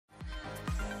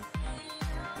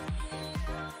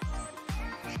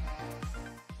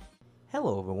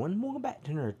Hello everyone, welcome back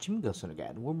to another Achievement Ghost Hunter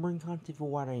Guide. We're bringing content for a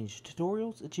wide range of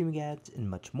tutorials, achievement guides, and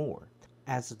much more.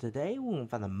 As of today, we're going to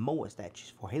find the MOA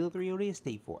statues for Halo 3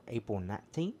 ODST for April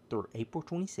 19th through April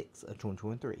 26th of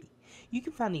 2023. You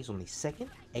can find these on the 2nd,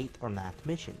 8th, or 9th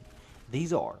mission.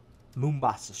 These are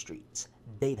Mombasa Streets,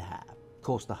 Data Hive,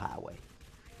 Coastal Highway.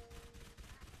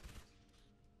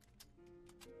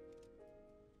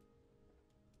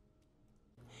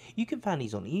 You can find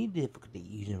these on any difficulty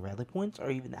using rally points or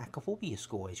even the acrophobia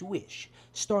score as you wish,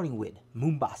 starting with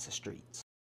Mombasa Streets.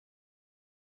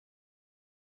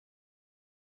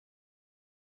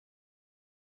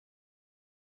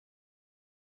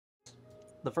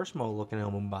 The first model looking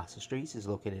on Mombasa Streets is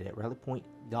located at rally point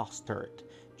Gauss turret.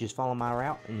 Just follow my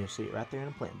route and you'll see it right there in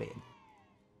a plant bed.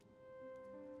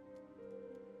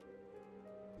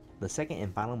 The second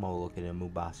and final model located in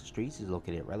Mombasa Streets is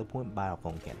located at rally point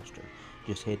Biofoam Canister.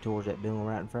 Just head towards that building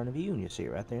right in front of you and you'll see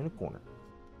it right there in the corner.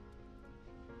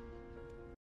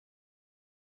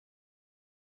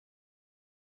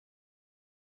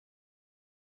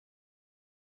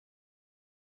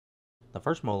 The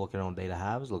first model located on Data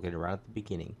Hive is located right at the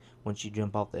beginning. Once you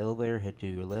jump off the elevator, head to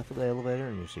your left of the elevator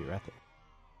and you'll see it right there.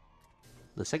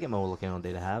 The second MOA located on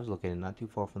Data Hive is located not too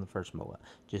far from the first MOA.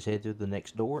 Just head through the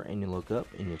next door and you look up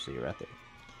and you'll see it right there.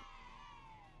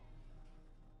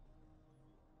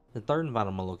 The third and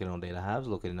final MOA located on Data Hive is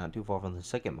located not too far from the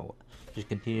second MOA. Just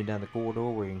continue down the corridor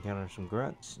where you encounter some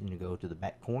grunts and you go to the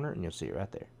back corner and you'll see it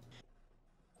right there.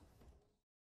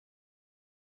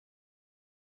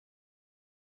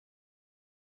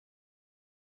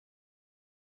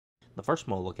 The first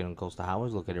MOA located on Coastal Highway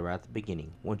is located right at the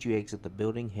beginning. Once you exit the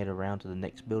building, head around to the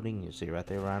next building and you'll see it right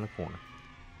there around the corner.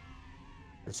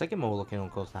 The second MOA located on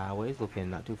Coastal Highway is located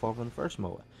not too far from the first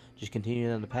MOA. Just continue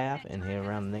down the path and head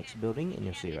around the next building and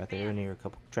you'll see it right there near a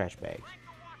couple of trash bags.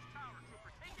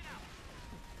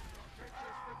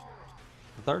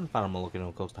 The third and final MOA located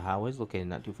on Coastal Highway is located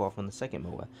not too far from the second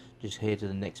MOA. Just head to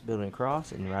the next building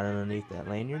across and right underneath that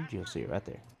lanyard you'll see it right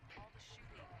there.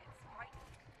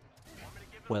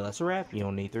 Well, that's a wrap. You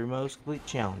don't need 3 modes to complete the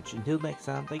challenge. Until next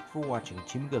time, thank you for watching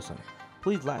Achievement Ghost Hunter.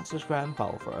 Please like, subscribe, and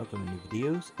follow for upcoming new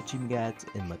videos, achievement guides,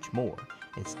 and much more.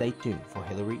 And stay tuned for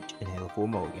Halo Reach and Halo 4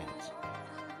 mode guides.